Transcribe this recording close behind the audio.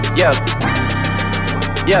Yeah,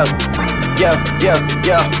 yeah.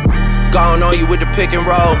 Gone on you with the pick and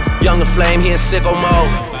roll. Younger flame, he in sicko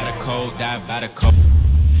mode. By the code, die by the code.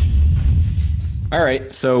 All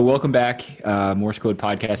right, so welcome back. Morse Code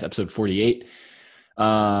Podcast, episode 48.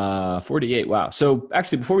 48, wow. So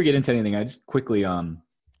actually, before we get into anything, I just quickly, on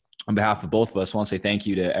behalf of both of us, want to say thank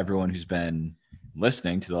you to everyone who's been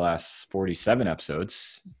listening to the last 47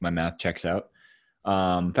 episodes. My math checks out.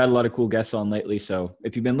 I've had a lot of cool guests on lately, so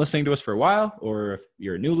if you've been listening to us for a while, or if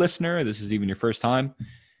you're a new listener, this is even your first time,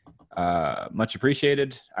 much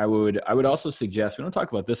appreciated. I would also suggest, we don't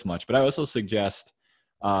talk about this much, but I also suggest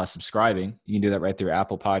subscribing. You can do that right through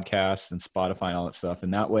Apple Podcasts and Spotify and all that stuff.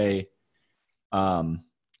 And that way,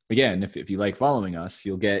 again, if you like following us,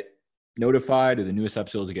 you'll get notified, or the newest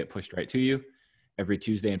episodes will get pushed right to you every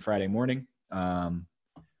Tuesday and Friday morning.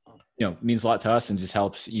 It means a lot to us and just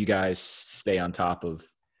helps you guys stay on top of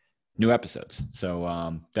new episodes.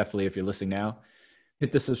 So definitely, if you're listening now,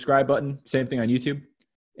 hit the subscribe button. Same thing on YouTube.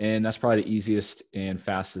 And that's probably the easiest and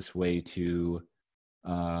fastest way to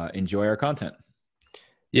enjoy our content.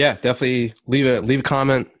 Yeah, definitely leave a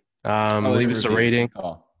comment. Leave us a rating.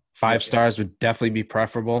 5 stars would definitely be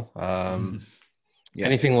preferable. Yes.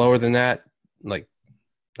 Anything lower than that, like,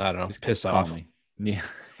 I don't know, just piss off. Me. Yeah.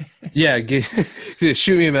 Yeah,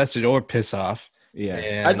 shoot me a message or piss off. Yeah,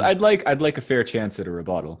 and I'd like a fair chance at a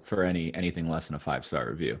rebuttal for anything less than a 5-star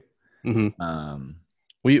review. Mm-hmm.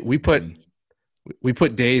 We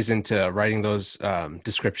put days into writing those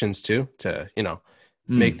descriptions too, to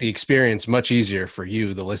make the experience much easier for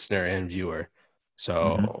you, the listener and viewer.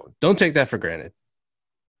 So don't take that for granted.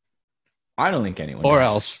 I don't think anyone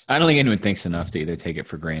I don't think anyone thinks enough to either take it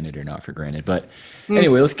for granted or not for granted. But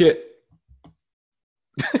anyway, let's get.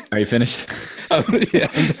 Are you finished? Yeah.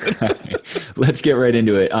 Right. Let's get right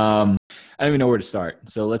into it. I don't even know where to start.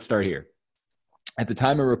 So let's start here. At the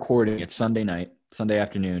time of recording, it's Sunday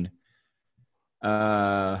afternoon.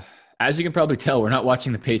 As you can probably tell, we're not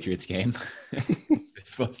watching the Patriots game.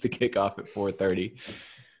 It's supposed to kick off at 4:30.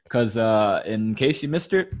 Because in case you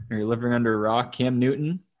missed it, or you're living under a rock, Cam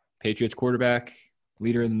Newton, Patriots quarterback,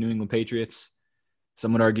 leader of the New England Patriots,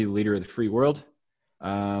 some would argue the leader of the free world,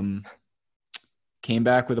 came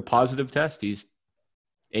back with a positive test. He's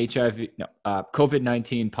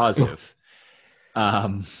COVID-19 positive.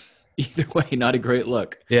 Either way, not a great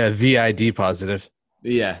look. Yeah, VID positive.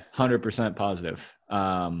 Yeah, 100% positive.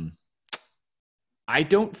 I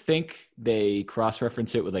don't think they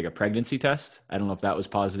cross-reference it with like a pregnancy test. I don't know if that was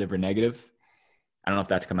positive or negative. I don't know if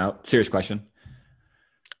that's come out. Serious question.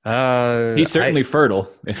 He's certainly fertile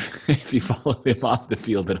if you follow him off the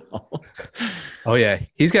field at all. Oh yeah,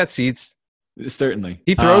 he's got seeds. Certainly,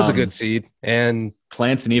 he throws a good seed and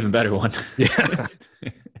plants an even better one. Yeah.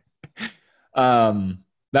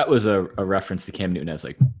 That was a reference to Cam Newton has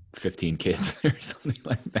like 15 kids or something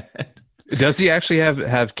like that. Does he actually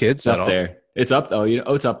have kids up there? It's up.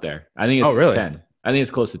 It's up there. I think it's really? 10. I think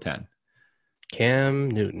it's close to 10.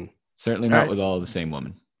 Cam Newton. Certainly not with all the same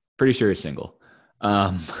woman. Pretty sure he's single.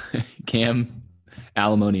 Cam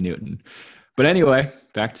Alimony Newton. But anyway,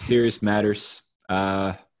 back to serious matters.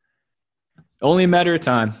 Only a matter of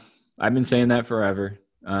time. I've been saying that forever.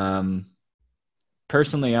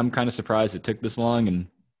 Personally, I'm kind of surprised it took this long, and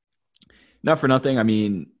not for nothing. I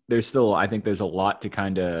mean, I think there's a lot to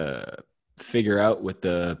kind of figure out with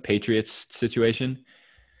the Patriots situation.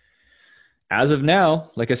 As of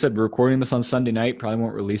now, like I said, we're recording this on Sunday night. Probably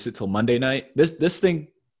won't release it till Monday night. This thing,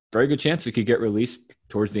 very good chance it could get released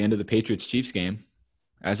towards the end of the Patriots-Chiefs game.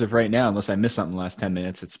 As of right now, unless I missed something in the last 10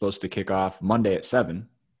 minutes, it's supposed to kick off Monday at 7.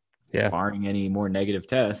 Yeah. Barring any more negative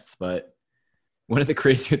tests. But one of the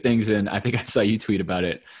crazier things, and I think I saw you tweet about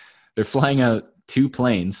it, they're flying out 2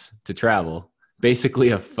 planes to travel.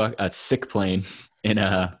 Basically a sick plane in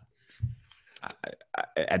at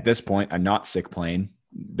this point, a not sick plane.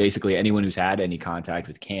 Basically anyone who's had any contact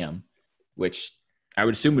with Cam, which I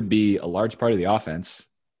would assume would be a large part of the offense,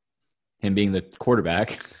 him being the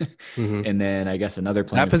quarterback. And then I guess another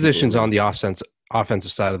plane. That position's on the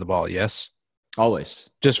offensive side of the ball, yes? Always.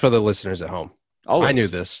 Just for the listeners at home. Always. I knew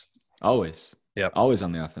this. Always. Yeah. Always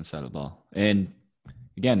on the offense side of the ball. And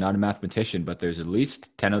again, not a mathematician, but there's at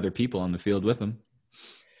least 10 other people on the field with him.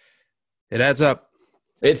 It adds up.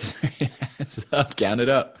 It adds up. Count it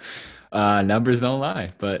up. Numbers don't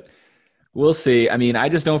lie, but we'll see. I mean, I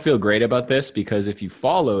just don't feel great about this because if you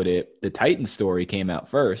followed it, the Titans story came out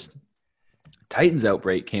first. Titans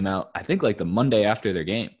outbreak came out, I think, like the Monday after their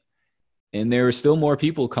game. And there are still more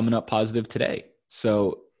people coming up positive today.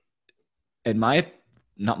 So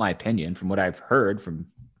not my opinion, from what I've heard from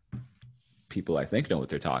people I think know what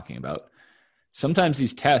they're talking about, sometimes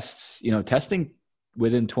these tests, testing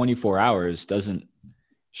within 24 hours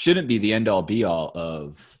shouldn't be the end all be all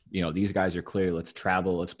of, these guys are clear. Let's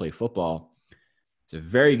travel. Let's play football. There's a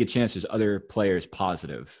very good chance there's other players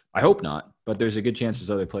positive. I hope not, but there's a good chance there's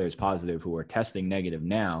other players positive who are testing negative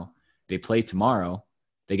now. They play tomorrow.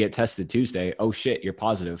 They get tested Tuesday. Oh shit, you're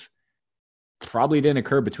positive. Probably didn't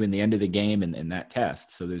occur between the end of the game and that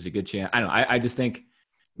test. So there's a good chance. I don't know. I just think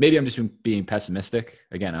maybe I'm just being pessimistic.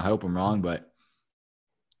 Again, I hope I'm wrong, but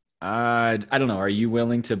I don't know. Are you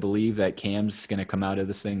willing to believe that Cam's going to come out of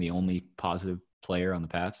this thing the only positive player on the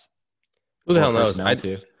Pats? Who the hell knows?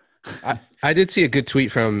 I did see a good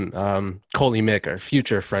tweet from Coley Mick, our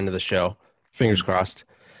future friend of the show. Fingers crossed.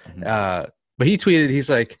 Mm-hmm. But he tweeted,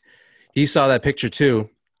 he's like, he saw that picture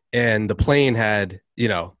too, and the plane had,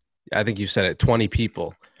 I think you said it, 20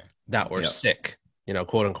 people that were sick,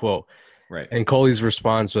 quote unquote. Right. And Coley's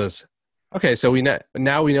response was, okay, so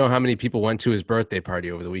now we know how many people went to his birthday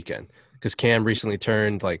party over the weekend, because Cam recently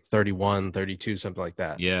turned like 31, 32, something like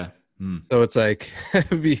that. Yeah. So it's like,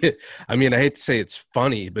 I mean, I hate to say it's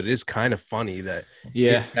funny, but it is kind of funny that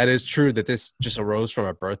that is true, that this just arose from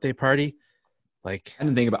a birthday party. Like, I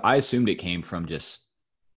didn't think about. I assumed it came from just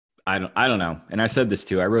I don't know. And I said this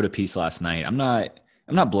too. I wrote a piece last night. I'm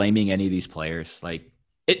not blaming any of these players. Like,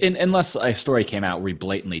 unless a story came out where he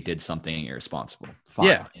blatantly did something irresponsible. Fine.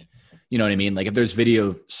 Yeah. You know what I mean? Like, if there's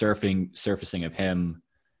video surfacing of him,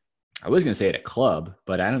 I was going to say at a club,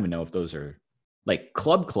 but I don't even know if those are like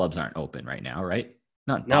clubs aren't open right now, right?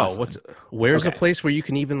 Not where's a place where you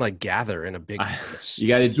can even like gather in a big you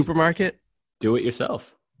got to supermarket? Do it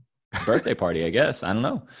yourself. Birthday party, I guess. I don't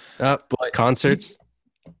know. But concerts.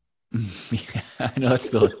 Yeah, I know that's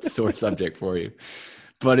the sore subject for you.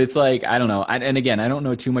 But it's like, I don't know. And again, I don't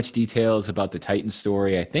know too much details about the Titans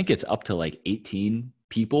story. I think it's up to like 18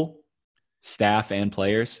 people, staff and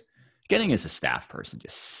players. Getting as a staff person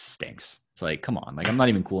just stinks. It's like, come on. Like, I'm not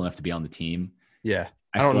even cool enough to be on the team. Yeah.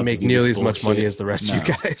 I don't make nearly as much money as the rest of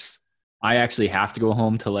you guys. I actually have to go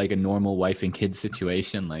home to like a normal wife and kid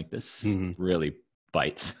situation. Like, this really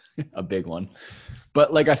bites. A big one.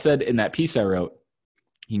 But like I said in that piece I wrote,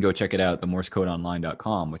 you can go check it out,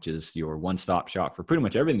 themorsecodeonline.com, which is your one-stop shop for pretty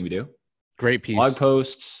much everything we do. Great piece. Blog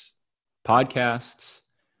posts, podcasts,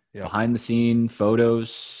 behind-the-scene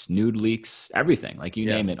photos, nude leaks, everything. Like, you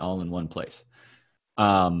name it, all in one place.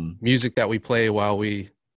 Music that we play while we,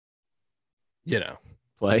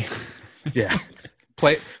 play. Yeah.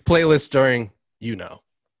 Playlist during,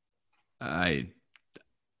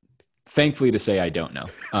 Thankfully to say I don't know.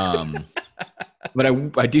 But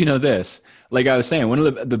I do know this. Like I was saying, one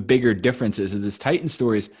of the bigger differences is this Titans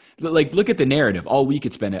stories. Like, look at the narrative. All week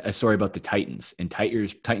it's been a story about the Titans and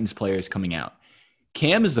Titans players coming out.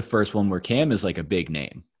 Cam is the first one where Cam is like a big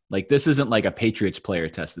name. Like, this isn't like a Patriots player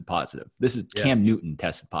tested positive. This is Cam Newton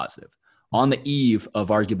tested positive on the eve of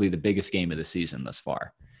arguably the biggest game of the season thus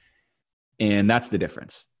far. And that's the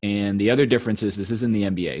difference. And the other difference is this isn't the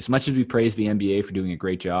NBA. As much as we praise the NBA for doing a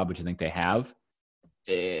great job, which I think they have,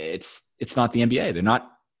 it's not the NBA. They're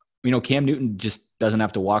not, Cam Newton just doesn't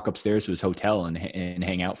have to walk upstairs to his hotel and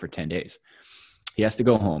hang out for 10 days. He has to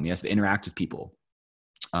go home. He has to interact with people.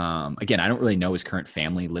 Again, I don't really know his current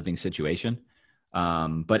family living situation.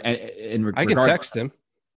 But I can text him.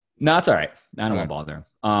 No, it's all right. I don't want to bother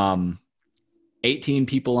him. 18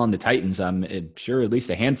 people on the Titans. I'm sure at least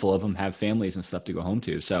a handful of them have families and stuff to go home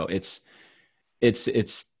to. So it's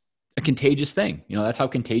a contagious thing. That's how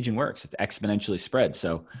contagion works. It's exponentially spread.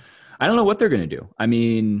 So I don't know what they're going to do. I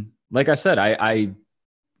mean, like I said, I don't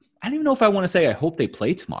even know if I want to say I hope they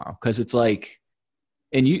play tomorrow, because it's like,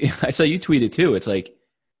 and I saw you tweet it too. It's like,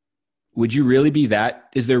 would you really be that?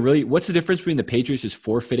 Is there really, what's the difference between the Patriots just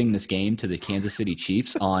forfeiting this game to the Kansas City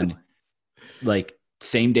Chiefs on like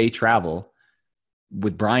same day travel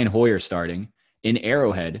with Brian Hoyer starting in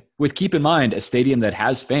Arrowhead, with, keep in mind, a stadium that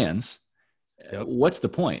has fans? Yep. What's the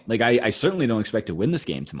point? Like, I certainly don't expect to win this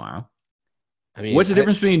game tomorrow. I mean, what's the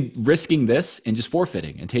difference between risking this and just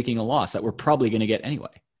forfeiting and taking a loss that we're probably going to get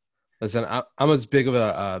anyway? Listen, I'm as big of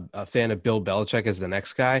a fan of Bill Belichick as the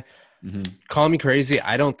next guy. Mm-hmm. Call me crazy.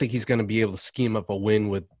 I don't think he's going to be able to scheme up a win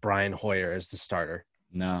with Brian Hoyer as the starter.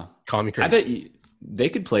 No. Call me crazy. I bet they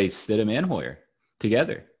could play Stidham and Hoyer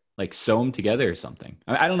together, like sew them together or something.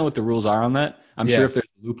 I don't know what the rules are on that. I'm sure if there's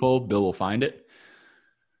a loophole, Bill will find it.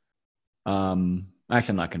 Actually,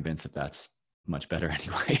 I'm not convinced if that's much better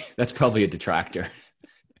anyway. That's probably a detractor.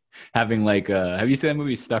 Having like, have you seen that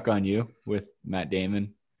movie Stuck on You with Matt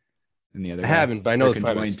Damon and the other guy? I haven't, but I know the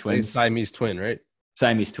premise. Twins. Siamese twin, right?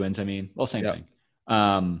 Siamese twins. I mean, well, same thing.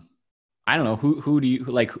 I don't know who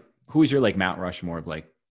is your like Mount Rushmore of like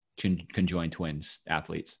conjoined twins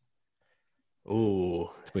athletes? Ooh,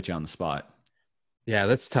 to put you on the spot. Yeah,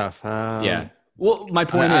 that's tough. Yeah. Well, my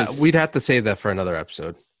point is, we'd have to save that for another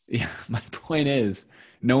episode. Yeah, my point is,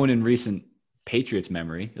 no one in recent Patriots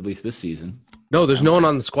memory, at least this season. No, there's no one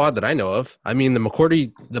on the squad that I know of. I mean, the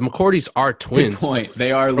McCourtys are twins. Good point.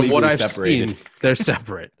 They are From legally what I've separated. Seen, they're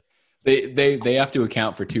separate. They have to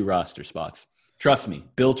account for 2 roster spots. Trust me,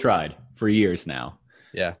 Bill tried for years now.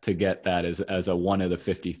 Yeah, to get that as a one of the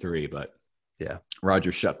 53, but yeah,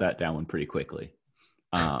 Roger shut that down pretty quickly.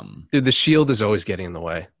 Dude, the shield is always getting in the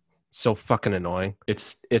way. It's so fucking annoying.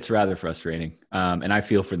 It's rather frustrating. And I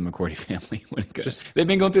feel for the McCourty family when it goes. They've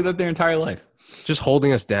been going through that their entire life. Just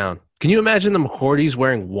holding us down. Can you imagine the McCourtys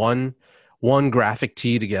wearing one graphic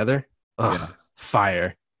tee together? Ugh, yeah.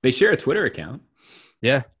 Fire. They share a Twitter account.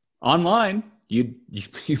 Yeah. Online. You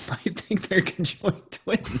might think they're conjoined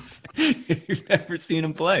twins if you've never seen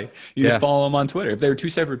them play. You just follow them on Twitter. If they were 2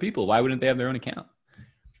 separate people, why wouldn't they have their own account?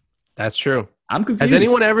 That's true. I'm confused. Has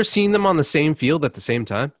anyone ever seen them on the same field at the same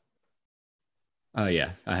time? Oh,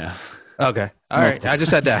 yeah, I have. Okay. All right. I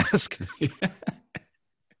just had to ask.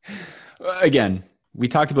 Again, we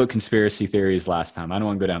talked about conspiracy theories last time. I don't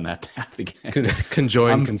want to go down that path again.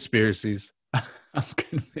 Conjoined conspiracies. I'm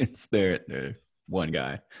convinced they're one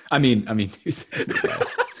guy. I mean, 2 separate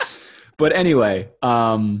guys. But anyway,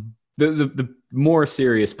 the more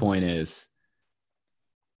serious point is,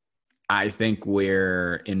 I think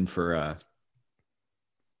we're in for a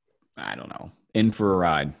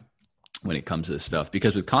ride when it comes to this stuff,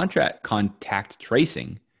 because with contact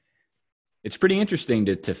tracing, it's pretty interesting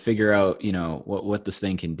to figure out, what this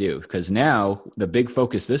thing can do. Because now the big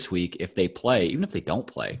focus this week, if they play, even if they don't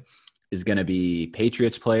play, is going to be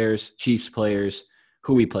Patriots players, Chiefs players,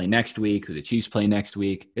 who we play next week, who the Chiefs play next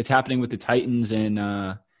week. It's happening with the Titans, and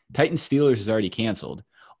Titans Steelers is already canceled.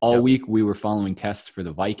 All week we were following tests for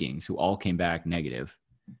the Vikings, who all came back negative.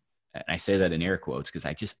 And I say that in air quotes because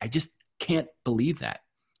I just can't believe that.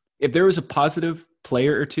 If there was a positive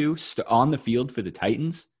player or two on the field for the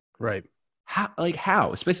Titans, right?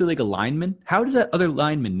 How? Especially like a lineman. How does that other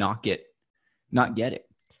lineman not get it?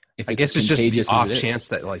 I guess it's just the off chance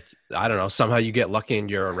that, I don't know, somehow you get lucky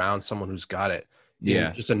and you're around someone who's got it.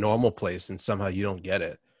 In just a normal place, and somehow you don't get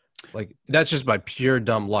it. That's just by pure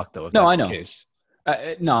dumb luck, though. No, I know.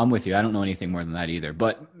 No, I'm with you. I don't know anything more than that either.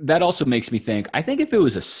 But that also makes me think, I think if it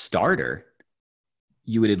was a starter,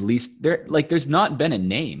 you would at least there's not been a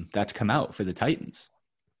name that's come out for the Titans.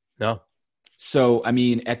 No. So,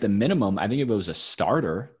 at the minimum, I think if it was a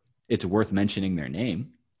starter, it's worth mentioning their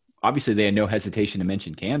name. Obviously, they had no hesitation to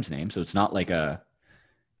mention Cam's name, so it's not like a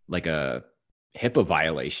HIPAA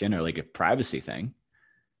violation or like a privacy thing.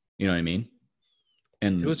 You know what I mean?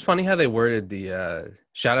 And it was funny how they worded the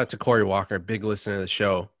shout out to Corey Walker, big listener to the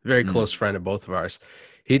show, very close friend of both of ours.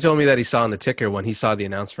 He told me that he saw on the ticker when he saw the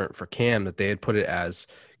announcement for Cam that they had put it as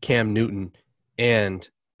Cam Newton and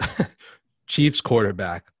Chiefs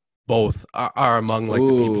quarterback. Both are among the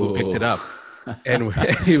people who picked it up. And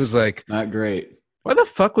he was like, not great. Why the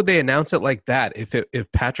fuck would they announce it like that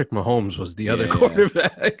if Patrick Mahomes was the other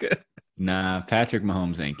quarterback? Nah, Patrick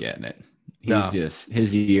Mahomes ain't getting it.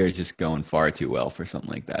 His year is just going far too well for something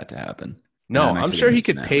like that to happen. No, I'm sure he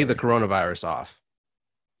could pay the coronavirus off.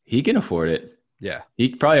 He can afford it. Yeah.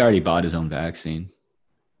 He probably already bought his own vaccine.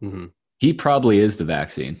 Mm-hmm. He probably is the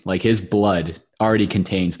vaccine. His blood already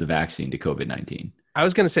contains the vaccine to COVID-19. I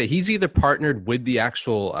was going to say, he's either partnered with the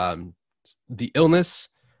actual, the illness,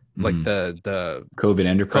 the COVID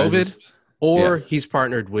enterprises. Or he's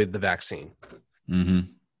partnered with the vaccine. Mm-hmm.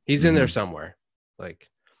 He's in there somewhere.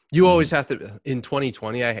 You always have to, in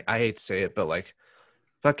 2020, I hate to say it, but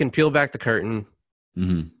fucking peel back the curtain.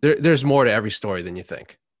 Mm-hmm. There's more to every story than you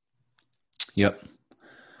think. Yep.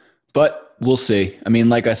 But we'll see.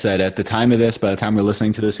 Like I said, at the time of this, by the time we're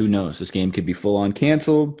listening to this, who knows? This game could be full on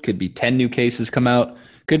canceled. Could be 10 new cases come out.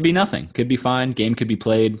 Could be nothing. Could be fine. Game could be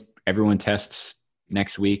played. Everyone tests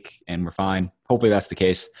next week and we're fine. Hopefully that's the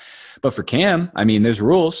case. But for Cam, there's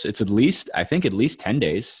rules. It's at least 10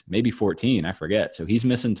 days, maybe 14. I forget. So he's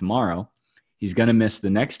missing tomorrow. He's going to miss the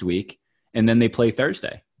next week. And then they play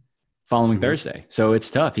following Thursday. So it's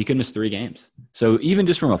tough. He could miss 3 games. So even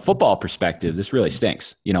just from a football perspective, this really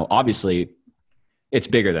stinks. Obviously it's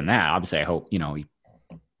bigger than that. Obviously I hope,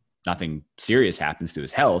 nothing serious happens to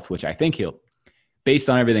his health, which I think based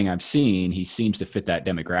on everything I've seen, he seems to fit that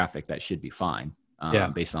demographic that should be fine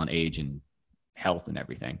based on age and health and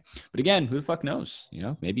everything. But again, who the fuck knows?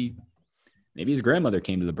 Maybe his grandmother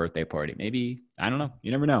came to the birthday party. Maybe, I don't know.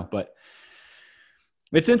 You never know. But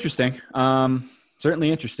it's interesting.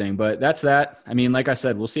 Certainly interesting. But that's that. Like I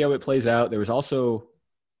said, we'll see how it plays out. There was also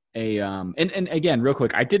and again, real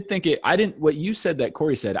quick, what you said that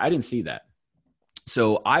Corey said, I didn't see that.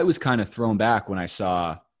 So I was kind of thrown back when I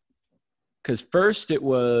saw, because first it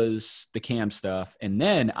was the Cam stuff, and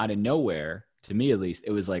then out of nowhere, to me at least,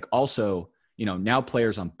 it was like also, now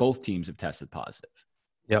players on both teams have tested positive.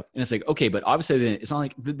 Yep. And it's like, okay, but obviously it's not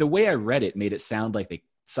like the way I read it made it sound like they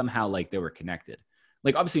somehow like they were connected.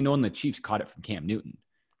 Like obviously no one in the Chiefs caught it from Cam Newton.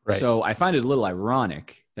 Right. So I find it a little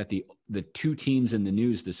ironic that the two teams in the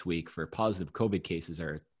news this week for positive COVID cases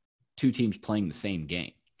are two teams playing the same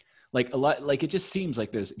game. Like a lot, like it just seems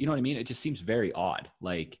like there's, you know what I mean? It just seems very odd.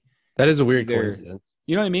 Like that is a weird coincidence.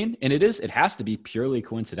 You know what I mean? And it has to be purely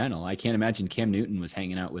coincidental. I can't imagine Cam Newton was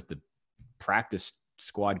hanging out with the practice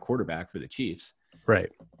squad quarterback for the Chiefs.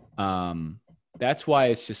 Right. That's why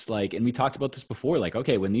it's just like, and we talked about this before, like,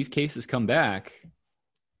 okay, when these cases come back,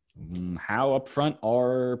 how upfront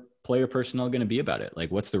are player personnel going to be about it?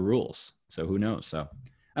 Like, what's the rules? So who knows? So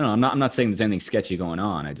I don't know. I'm not saying there's anything sketchy going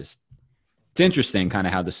on. it's interesting kind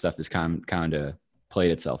of how this stuff is kind of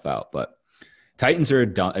played itself out, but Titans are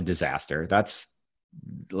a disaster. That's,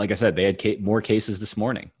 like I said, they had more cases this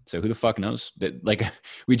morning. So who the fuck knows? That, like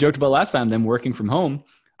we joked about last time, them working from home.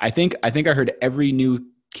 I think I heard every new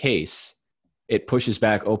case, it pushes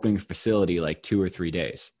back opening the facility like 2 or 3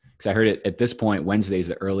 days. Because I heard it at this point, Wednesday is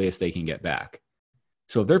the earliest they can get back.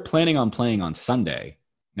 So if they're planning on playing on Sunday,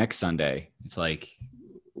 next Sunday, it's like,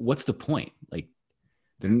 what's the point? Like,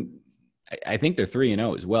 I think they're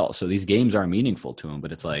 3-0 as well. So these games are meaningful to them,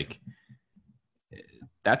 but it's like,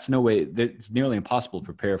 that's no way. It's nearly impossible to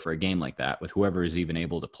prepare for a game like that with whoever is even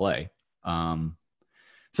able to play.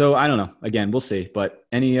 So I don't know. Again, we'll see. But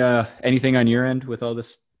anything on your end with all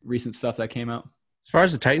this recent stuff that came out? As far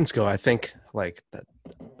as the Titans go, I think like that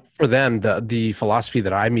for them, the philosophy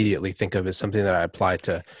that I immediately think of is something that I apply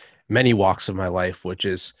to many walks of my life, which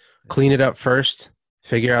is clean it up first,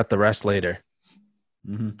 figure out the rest later.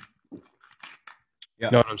 Mm-hmm.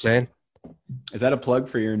 Yeah. Know what I'm saying? Is that a plug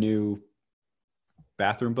for your new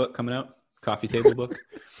bathroom book coming out? Coffee table book?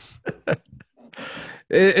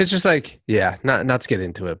 It's just like, yeah, not to get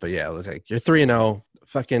into it, but yeah, it's like you're 3-0,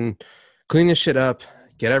 fucking clean this shit up,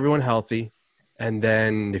 get everyone healthy, and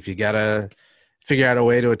then if you gotta figure out a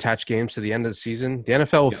way to attach games to the end of the season, the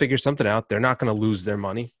NFL will figure something out. They're not going to lose their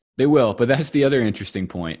money. They will, but that's the other interesting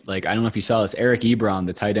point. Like, I don't know if you saw this. Eric Ebron,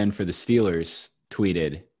 the tight end for the Steelers,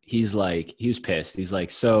 tweeted. He's like, he was pissed. He's like,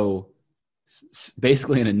 so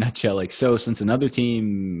basically in a nutshell, like, so since another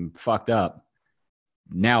team fucked up,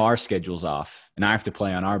 now our schedule's off and I have to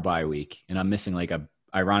play on our bye week and I'm missing like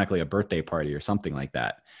ironically a birthday party or something like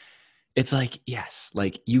that. It's like, yes,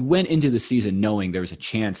 like you went into the season knowing there was a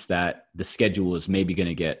chance that the schedule was maybe going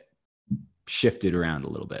to get shifted around a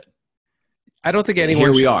little bit. I don't think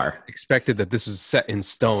anyone we are expected that this was set in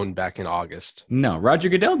stone back in August. No, Roger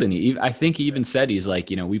Goodell didn't. I think he even said, he's like,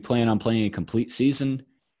 we plan on playing a complete season.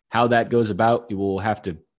 How that goes about, you will have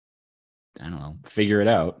to, I don't know, figure it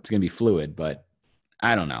out. It's going to be fluid, but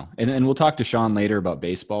I don't know. And we'll talk to Sean later about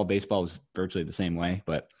baseball. Baseball was virtually the same way,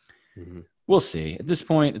 but we'll see. At this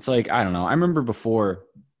point, it's like, I don't know. I remember before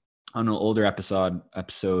on an older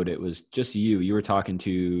episode, it was just you were talking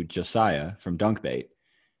to Josiah from Dunkbait.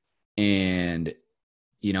 And,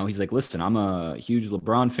 he's like, listen, I'm a huge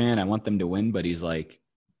LeBron fan. I want them to win. But he's like,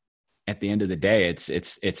 at the end of the day,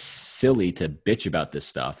 it's silly to bitch about this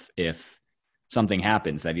stuff. If something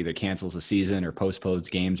happens that either cancels a season or postpones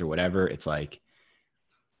games or whatever, it's like,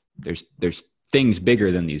 there's things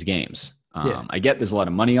bigger than these games. I get there's a lot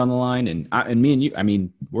of money on the line, and me and you, I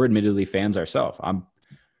mean, we're admittedly fans ourselves. I'm,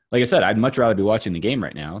 like I said, I'd much rather be watching the game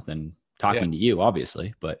right now than talking to you,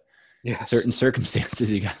 obviously, but certain circumstances,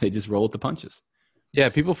 they just roll with the punches. Yeah.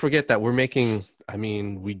 People forget that we're making,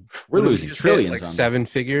 we're losing trillions like on 7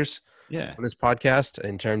 this. figures on this podcast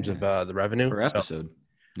in terms of the revenue per episode.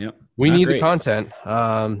 So, we need the content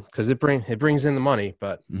because it brings in the money,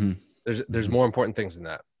 but there's more important things than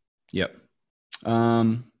that. Yep.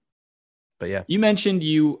 But yeah, you mentioned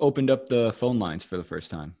you opened up the phone lines for the first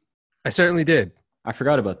time. I certainly did. I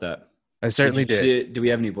forgot about that. I certainly did. Do we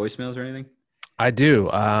have any voicemails or anything? I do.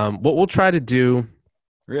 What we'll try to do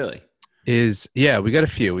really is, we got a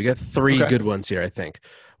few. We got 3 good ones here, I think.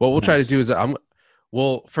 What we'll try to do is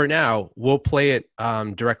for now, we'll play it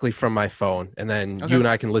directly from my phone, and then you and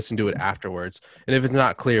I can listen to it afterwards. And if it's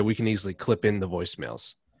not clear, we can easily clip in the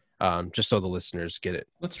voicemails. Just so the listeners get it.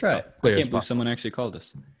 Let's try it. I can't believe someone actually called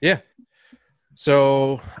us. Yeah.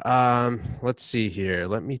 So let's see here.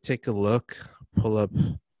 Let me take a look. Pull up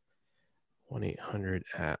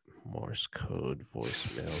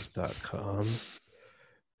 1-800-MorseCodeVoicemails.com.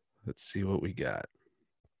 Let's see what we got.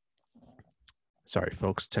 Sorry,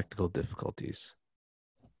 folks. Technical difficulties.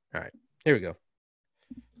 All right. Here we go.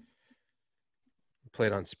 Play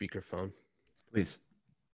it on speakerphone. Please.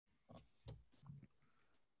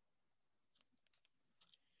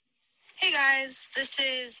 Hey guys, this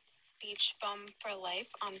is Beach Bum for Life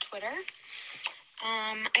on Twitter.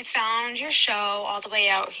 I found your show all the way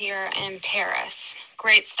out here in Paris.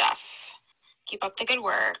 Great stuff. Keep up the good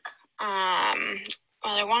work.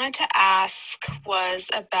 What I wanted to ask was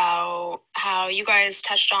about how you guys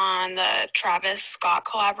touched on the Travis Scott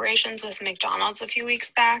collaborations with McDonald's a few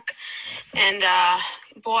weeks back. And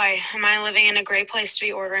boy, am I living in a great place to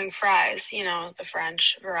be ordering fries, you know, the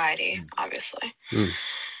French variety, obviously.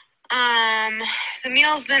 The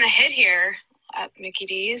meal's been a hit here at Mickey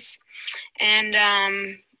D's, and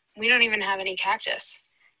we don't even have any cactus.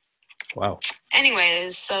 Wow.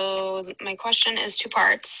 Anyways, so my question is 2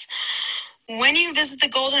 parts. When you visit the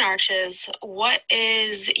Golden Arches, what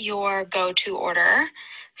is your go-to order?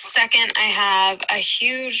 Second, I have a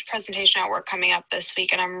huge presentation at work coming up this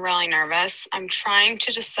week, and I'm really nervous. I'm trying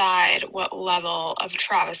to decide what level of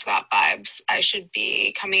Travis Scott vibes I should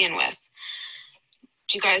be coming in with.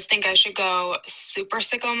 Do you guys think I should go super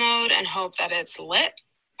sicko mode and hope that it's lit?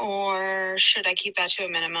 Or should I keep that to a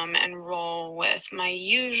minimum and roll with my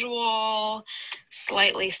usual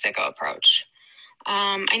slightly sicko approach?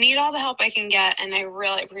 I need all the help I can get, and I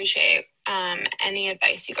really appreciate any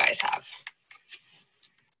advice you guys have.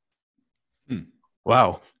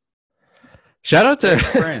 Wow. Shout out to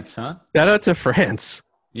France, huh? Shout out to France.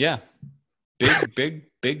 Yeah.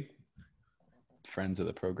 Big friends of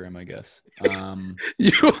the program, I guess.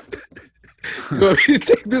 You want me to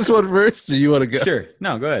take this one first, or you want to go? Sure.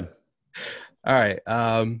 No, go ahead. All right.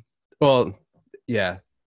 Well, yeah.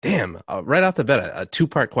 Damn. Right off the bat, a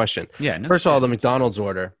 2-part question. Yeah. No, First of all, the McDonald's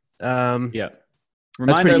order. Yeah.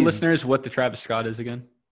 Remind our listeners what the Travis Scott is again.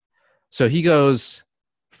 So he goes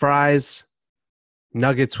fries,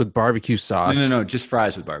 nuggets with barbecue sauce. No. Just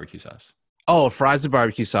fries with barbecue sauce. Oh, fries with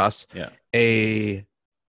barbecue sauce. Yeah. A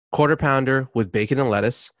quarter pounder with bacon and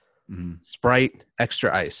lettuce. Sprite,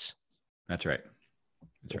 extra ice. That's right.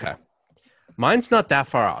 Okay. Mine's not that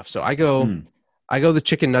far off. So I go the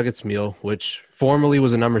chicken nuggets meal, which formerly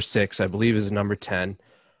was a number 6, I believe is a number 10.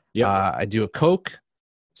 Yeah. I do a Coke,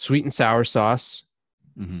 sweet and sour sauce.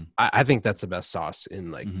 I think that's the best sauce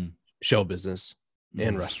in like show business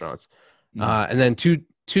and restaurants. And then two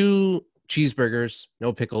cheeseburgers,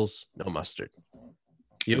 no pickles, no mustard.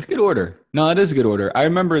 It's a good order. No, it is a good order. I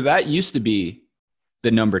remember that used to be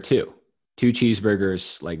the number 2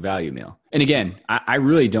 cheeseburgers, like value meal. And again, I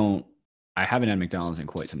really don't, I haven't had McDonald's in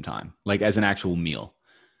quite some time, like as an actual meal.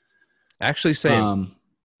 Actually, same.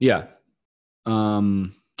 Yeah. What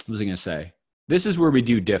was I going to say? This is where we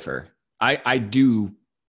do differ. I do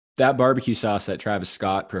that barbecue sauce that Travis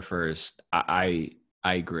Scott prefers. I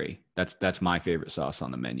agree. That's my favorite sauce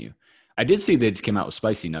on the menu. I did see they just came out with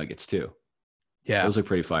spicy nuggets too. Yeah. Those look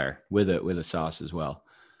pretty fire with a sauce as well.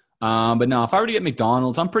 But no, if I were to get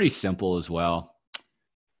McDonald's, I'm pretty simple as well.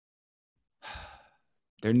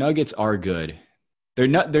 Their nuggets are good. Their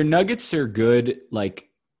nuggets are good. Like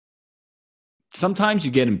sometimes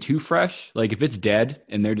you get them too fresh. Like if it's dead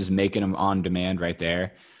and they're just making them on demand right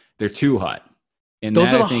there, they're too hot. And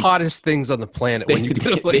those are the hottest things on the planet. When you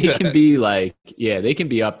get they can be like, yeah, they can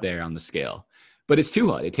be up there on the scale, but it's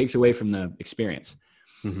too hot. It takes away from the experience.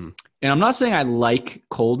 And I'm not saying I like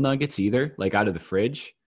cold nuggets either, like out of the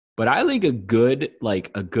fridge, but I like a good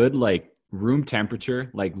room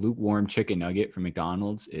temperature, like lukewarm chicken nugget from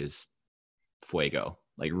McDonald's is fuego,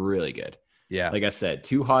 like really good. Yeah. Like I said,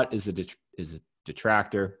 too hot is a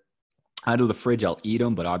detractor. Out of the fridge, I'll eat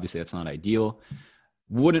them, but obviously that's not ideal.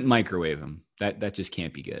 Wouldn't microwave them. That just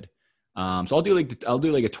can't be good. So I'll do like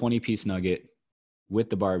a 20-piece nugget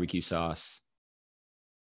with the barbecue sauce.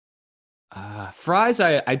 Fries,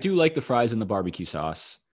 I do like the fries and the barbecue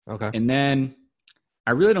sauce. Okay. And then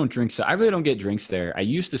I really don't get drinks there. I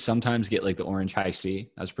used to sometimes get like the orange high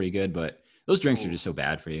C. That was pretty good, but those drinks are just so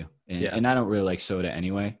bad for you. And I don't really like soda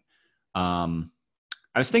anyway. I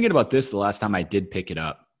was thinking about this the last time I did pick it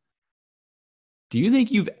up. Do you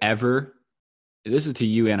think you've ever, this is to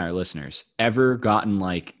you and our listeners, ever gotten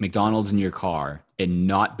like McDonald's in your car and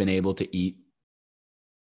not been able to eat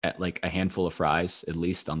at like a handful of fries, at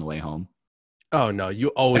least on the way home? Oh no, you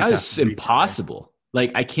always have That's impossible.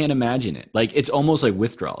 Like I can't imagine it. Like it's almost like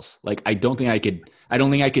withdrawals. Like I don't think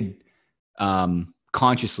I could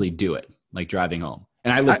consciously do it, like driving home.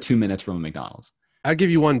 And I live 2 minutes from a McDonald's. I'll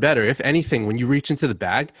give you one better. If anything, when you reach into the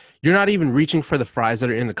bag, you're not even reaching for the fries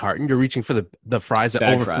that are in the carton. You're reaching for the fries that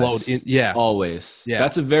Bag overflowed. fries. Yeah. Always. Yeah.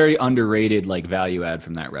 That's a very underrated like value add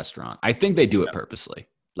from that restaurant. I think they do it purposely.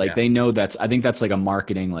 Like they know I think that's like a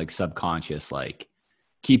marketing, like subconscious, like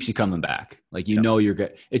keeps you coming back. Like, you know,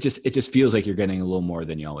 it just feels like you're getting a little more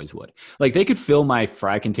than you always would. Like, they could fill my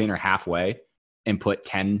fry container halfway and put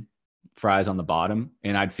 10 fries on the bottom,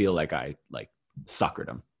 and I'd feel like I suckered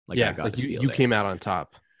them. Like, I got you came out on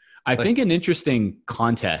top. I think an interesting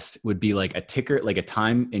contest would be like a ticker, like a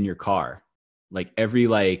time in your car. Like,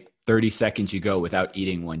 every 30 seconds you go without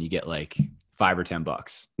eating one, you get like $5 or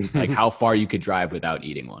 $10. Like, how far you could drive without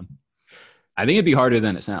eating one. I think it'd be harder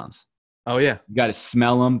than it sounds. Oh yeah. You got to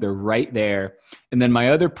smell them. They're right there. And then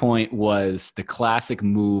my other point was the classic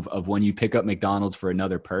move of when you pick up McDonald's for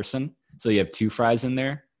another person. So you have 2 fries in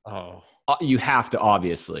there. Oh, You have to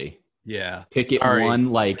obviously pick it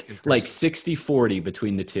one, like 60-40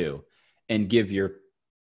 between the two, and give your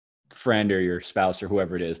friend or your spouse or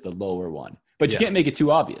whoever it is the lower one. But you can't make it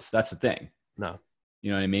too obvious. That's the thing. No.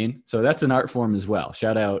 You know what I mean? So that's an art form as well.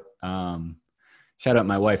 Shout out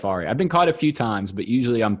my wife Ari. I've been caught a few times, but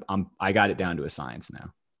usually I got it down to a science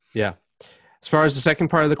now. Yeah. As far as the second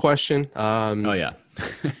part of the question,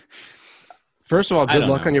 first of all, good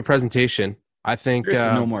luck on your presentation. I think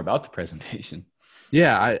to know more about the presentation.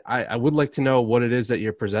 Yeah, I would like to know what it is that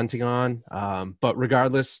you're presenting on. But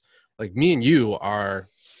regardless, like, me and you are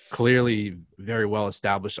clearly very well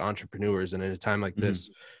established entrepreneurs, and at a time like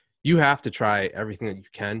this, you have to try everything that you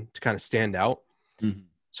can to kind of stand out. Mm-hmm.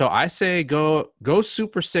 So I say go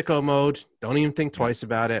super sicko mode. Don't even think twice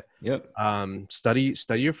about it. Yep. Study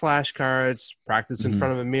your flashcards. Practice in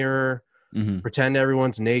front of a mirror. Pretend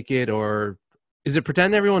everyone's naked, or is it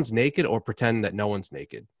pretend everyone's naked or pretend that no one's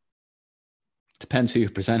naked? Depends who you're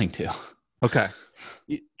presenting to. Okay.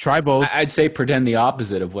 Try both. I'd say pretend the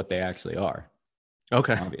opposite of what they actually are.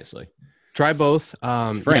 Okay. Obviously. Try both.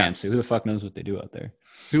 France. Who the fuck knows what they do out there?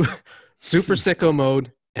 Super sicko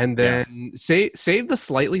mode. And then save the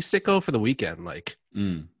slightly sicko for the weekend. Like,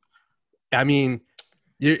 I mean,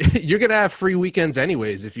 you're going to have free weekends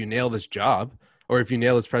anyways if you nail this job or if you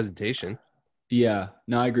nail this presentation. Yeah.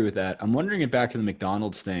 No, I agree with that. I'm wondering if back to the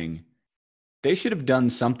McDonald's thing, they should have done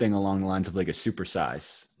something along the lines of like a super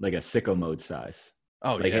size, like a sicko mode size.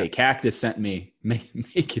 Oh, like, hey, Cactus sent me, make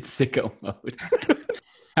it sicko mode.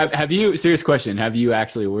 Have you, serious question, have you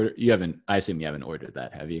actually ordered, I assume you haven't ordered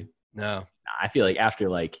that, have you? No. I feel like after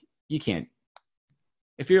you can't,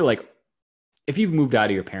 if you've moved out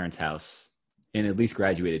of your parents' house and at least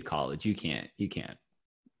graduated college, you can't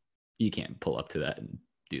pull up to that and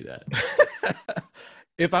do that.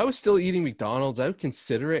 If I was still eating McDonald's, I would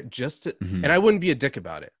consider it just to, and I wouldn't be a dick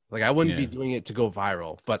about it. Like, I wouldn't be doing it to go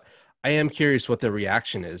viral, but I am curious what the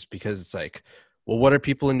reaction is, because it's like, well, what are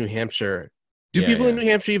people in New Hampshire? Do people in New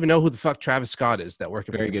Hampshire even know who the fuck Travis Scott is that work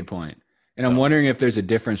at Very good point. And I'm wondering if there's a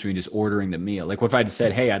difference between just ordering the meal. Like, what if I'd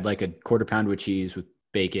said, hey, I'd like a quarter pounder with cheese with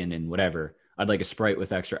bacon and whatever. I'd like a Sprite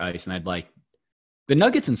with extra ice, and I'd like the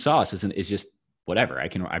nuggets and sauce is just whatever.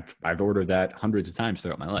 I've ordered that hundreds of times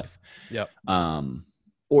throughout my life. Yep.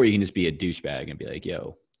 Or you can just be a douchebag and be like,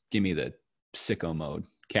 yo, give me the sicko mode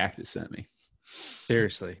Cactus sent me.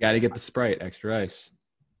 Seriously. Got to get the Sprite, extra ice.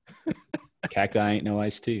 Cacti ain't no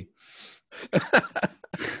iced tea.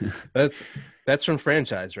 That's from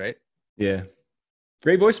Franchise, right? Yeah.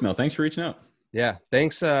 Great voicemail. Thanks for reaching out. Yeah.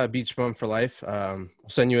 Thanks, Beach Bum for Life. We'll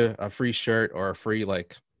send you a free shirt or a free,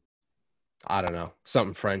 I don't know,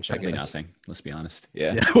 something French, Probably I guess. Nothing. Let's be honest.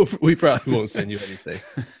 Yeah. We probably won't send you anything.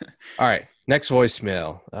 All right. Next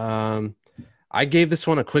voicemail. I gave this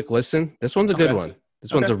one a quick listen. This one's a good one.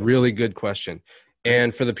 This one's a really good question.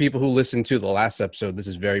 And for the people who listened to the last episode, this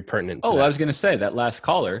is very pertinent. I was going to say that last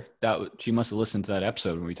caller, she must have listened to that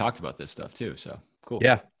episode when we talked about this stuff too. So cool.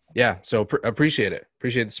 Yeah. Yeah. So appreciate it.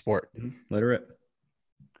 Appreciate the support. Let her rip.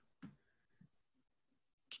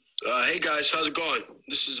 Hey guys, how's it going?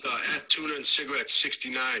 This is at Tuna and Cigarette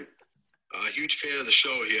 69. Huge fan of the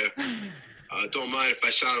show here. Don't mind if I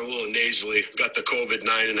sound a little nasally. Got the COVID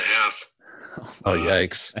 9.5. Oh,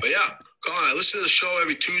 yikes. But yeah, Colin, I listen to the show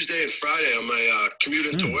every Tuesday and Friday on my commute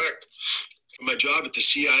into work for my job at the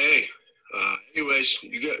CIA. Anyways,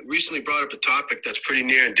 you recently brought up a topic that's pretty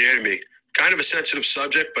near and dear to me. Kind of a sensitive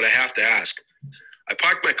subject, but I have to ask. I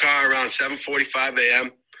parked my car around 7:45 a.m.,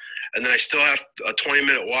 and then I still have a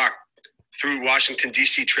 20-minute walk through Washington,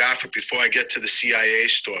 D.C. traffic before I get to the CIA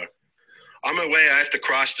store. On my way, I have to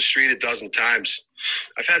cross the street a dozen times.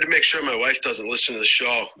 I've had to make sure my wife doesn't listen to the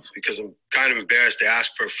show because I'm kind of embarrassed to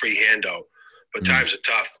ask for a free handout, but times are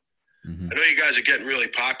tough. I know you guys are getting really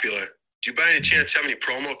popular. Do you by any chance have any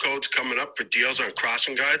promo codes coming up for deals on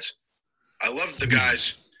crossing guards? I love the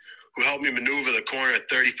guys who help me maneuver the corner at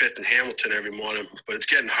 35th and Hamilton every morning, but it's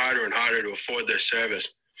getting harder and harder to afford their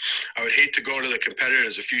service. I would hate to go to the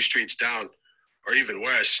competitors a few streets down, or even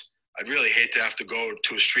worse, I'd really hate to have to go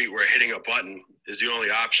to a street where hitting a button is the only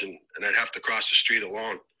option, and I'd have to cross the street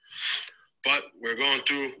alone. But we're going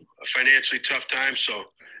through a financially tough time, so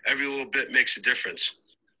every little bit makes a difference.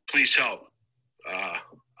 Please help. I'm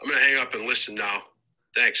going to hang up and listen now.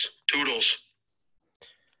 Thanks. Toodles.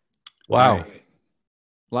 Wow. Right.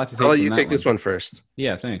 Lots to take. I'll let you take this one first.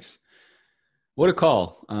 Yeah, thanks. What a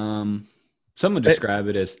call. Some would describe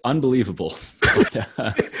it as unbelievable.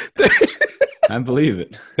 I believe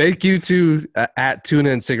it. Thank you to at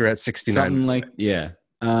Tuna and Cigarette 69. Something like, yeah.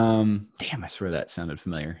 Damn, I swear that sounded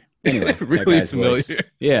familiar. Anyway, really familiar. Voice.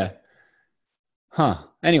 Yeah. Huh.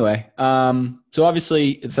 Anyway, so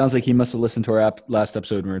obviously it sounds like he must have listened to our last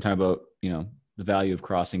episode when we were talking about, the value of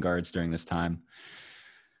crossing guards during this time.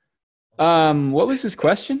 What was his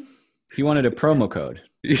question? He wanted a promo code.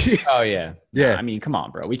 Oh, yeah. Yeah. I mean, come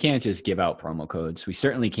on, bro. We can't just give out promo codes. We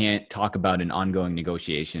certainly can't talk about an ongoing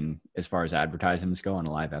negotiation as far as advertisements go on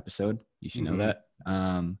a live episode. You should know that.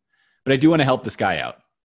 But I do want to help this guy out.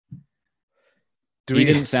 He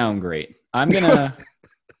didn't sound great. I'm gonna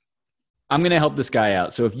help this guy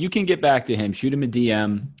out. So if you can get back to him, shoot him a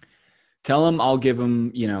DM, tell him I'll give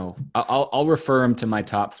him, I'll refer him to my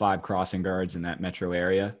top 5 crossing guards in that metro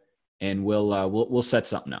area, and we'll set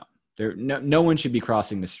something up. No one should be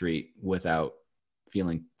crossing the street without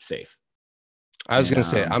feeling safe. I was going to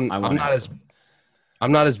say I'm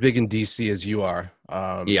not as big in DC as you are.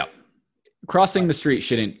 Yeah, crossing the street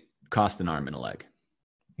shouldn't cost an arm and a leg.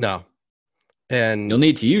 No. And you'll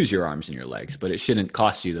need to use your arms and your legs, but it shouldn't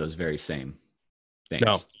cost you those very same things.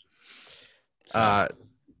 No. So.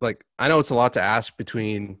 I know it's a lot to ask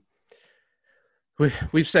between.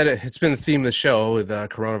 We've said it. It's been the theme of the show with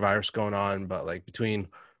coronavirus going on, but between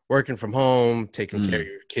working from home, taking care of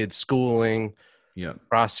your kids' schooling,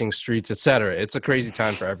 crossing streets, etc. It's a crazy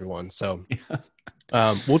time for everyone. So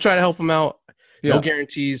we'll try to help them out. No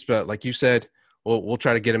guarantees, but like you said, we'll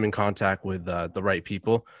try to get them in contact with the right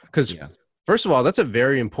people because. Yeah. First of all, that's a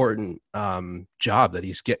very important job that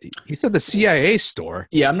he's getting. He said the CIA store.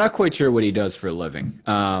 Yeah, I'm not quite sure what he does for a living.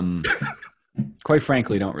 Quite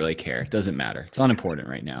frankly, don't really care. It doesn't matter. It's unimportant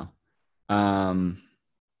right now.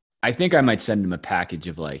 I think I might send him a package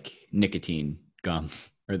of nicotine gum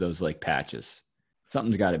or those patches.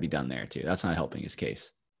 Something's got to be done there too. That's not helping his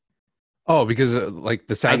case. Oh, because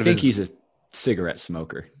the sound. I think he's a cigarette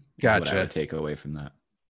smoker. Gotcha. What I would take away from that.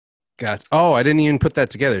 Gotcha. Oh, I didn't even put that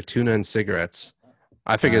together. Tuna and cigarettes.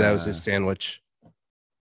 I figured that was his sandwich.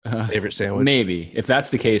 Favorite sandwich. Maybe. If that's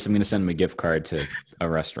the case, I'm going to send him a gift card to a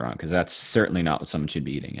restaurant because that's certainly not what someone should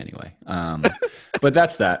be eating anyway. But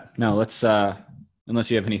that's that. No, let's unless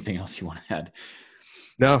you have anything else you want to add.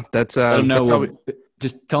 No, that's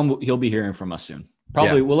just tell him he'll be hearing from us soon.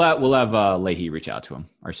 Probably we'll have Leahy reach out to him,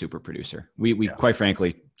 our super producer. We quite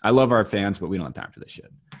frankly, I love our fans, but we don't have time for this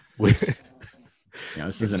shit.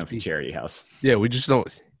 This isn't a charity house. Yeah, we just don't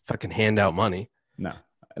fucking hand out money. No,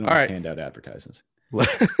 I don't just hand out advertisements. You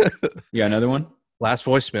got another one? Last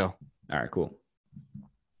voicemail. All right, cool.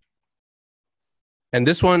 And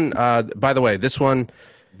this one, by the way,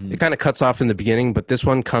 it kind of cuts off in the beginning, but this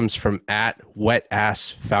one comes from at Wet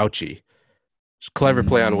Ass Fauci. It's a clever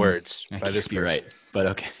play on words by this person. Right, but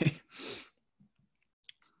okay.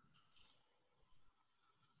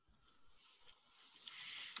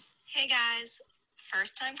 Hey guys.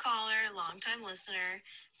 First time caller, long time listener,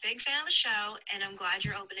 big fan of the show, and I'm glad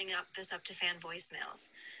you're opening this up to fan voicemails.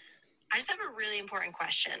 I just have a really important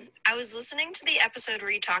question. I was listening to the episode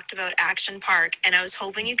where you talked about Action Park, and I was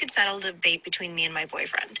hoping you could settle the debate between me and my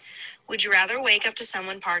boyfriend. Would you rather wake up to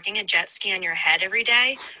someone parking a jet ski on your head every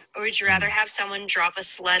day, or would you rather have someone drop a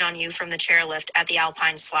sled on you from the chairlift at the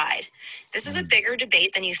Alpine slide? This is a bigger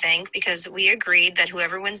debate than you think because we agreed that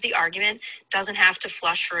whoever wins the argument doesn't have to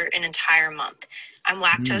flush for an entire month. I'm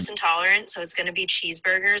lactose intolerant, so it's going to be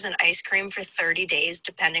cheeseburgers and ice cream for 30 days,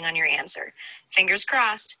 depending on your answer. Fingers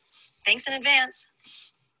crossed. Thanks in advance.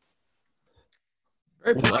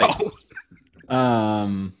 Very polite.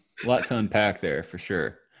 A lot to unpack there for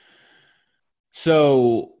sure.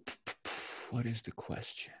 So, what is the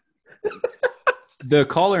question? The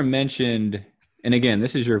caller mentioned, and again,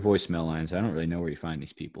 this is your voicemail lines. I don't really know where you find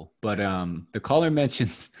these people, but the caller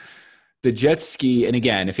mentions the jet ski. And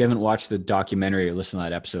again, if you haven't watched the documentary or listened to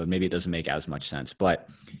that episode, maybe it doesn't make as much sense. But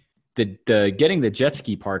the getting the jet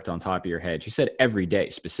ski parked on top of your head, she said every day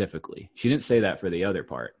specifically. She didn't say that for the other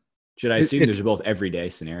part. Should I assume those are both everyday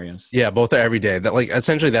scenarios? Yeah, both are every day. That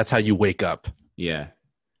essentially that's how you wake up. Yeah.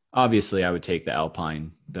 Obviously, I would take the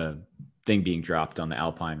Alpine, the thing being dropped on the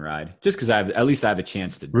Alpine ride, just because at least I have a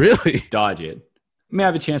chance to really dodge it. I mean, I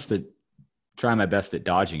have a chance to try my best at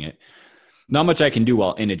dodging it. Not much I can do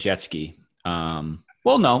while in a jet ski.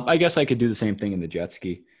 Well, no, I guess I could do the same thing in the jet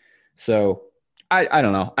ski. So I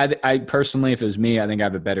don't know. I personally, if it was me, I think I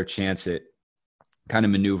have a better chance at kind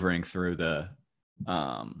of maneuvering through the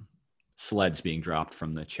sleds being dropped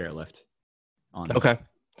from the chairlift. Okay.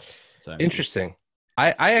 So interesting.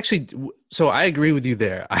 I actually, so I agree with you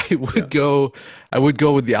there. I would go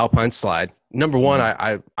with the Alpine slide. Number one,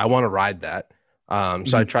 I want to ride that.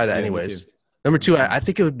 So I'd try that anyways. Number two, I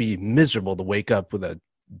think it would be miserable to wake up with a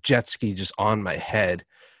jet ski just on my head.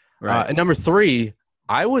 Right. And number three,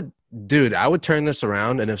 I would turn this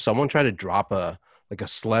around. And if someone tried to drop a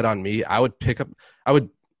sled on me, I would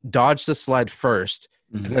dodge the sled first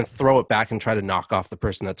and then throw it back and try to knock off the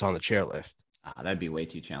person that's on the chairlift. That'd be way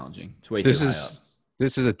too challenging. It's way too high up.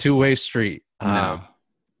 This is a two-way street. No.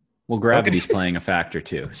 Well, gravity's playing a factor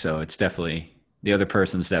too. So it's definitely, the other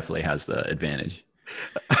person's definitely has the advantage.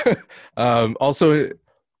 Also,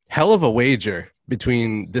 hell of a wager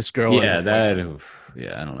between this girl and I don't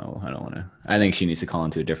know. I don't want to. I think she needs to call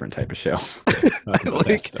into a different type of show.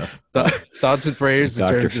 Thoughts and prayers,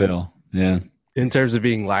 Dr. Phil. In terms of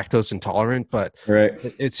being lactose intolerant, but right.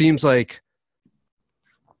 It seems like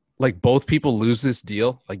both people lose this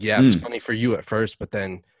deal. Like, yeah, it's funny for you at first, but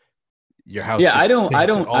then your house. Yeah, I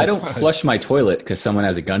don't flush my toilet because someone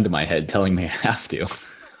has a gun to my head telling me I have to.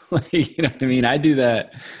 Like, you know what I mean? I do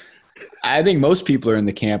that. I think most people are in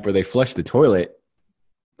the camp where they flush the toilet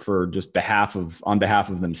for just on behalf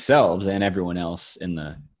of themselves and everyone else in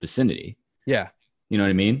the vicinity. Yeah. You know what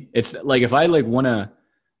I mean? It's like, if I want to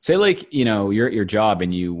say, you're at your job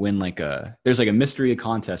and you win there's a mystery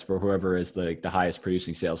contest for whoever is the highest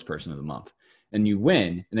producing salesperson of the month, and you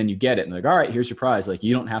win and then you get it and they're like, all right, here's your prize. Like,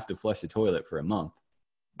 you don't have to flush the toilet for a month.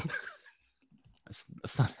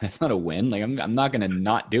 That's not a win. Like, I'm not going to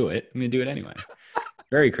not do it. I'm going to do it anyway.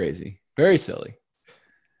 Very crazy. Very silly.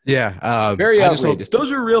 Yeah. Very outrageous.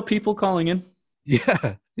 Those are real people calling in.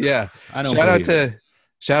 Yeah. Yeah. I don't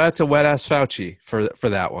shout out to Wet Ass Fauci for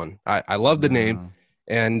that one. I love the name.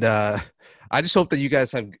 And I just hope that you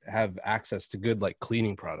guys have access to good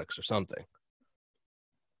cleaning products or something,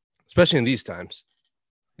 especially in these times.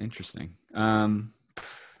 Interesting.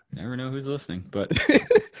 Never know who's listening, but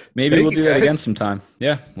maybe we'll do that again sometime.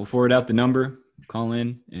 Yeah, we'll forward out the number, call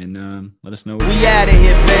in, and let us know. We out of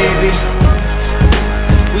here, baby.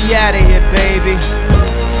 We out of here, baby.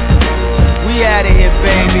 We out of here,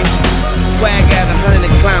 baby. Swag out 100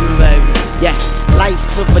 and climbing, baby. Yeah,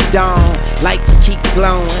 life of a dawn, lights keep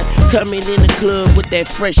glowing. Coming in the club with that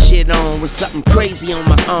fresh shit on, with something crazy on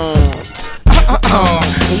my arm.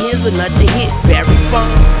 Here's another hit, Barry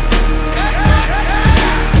Bond.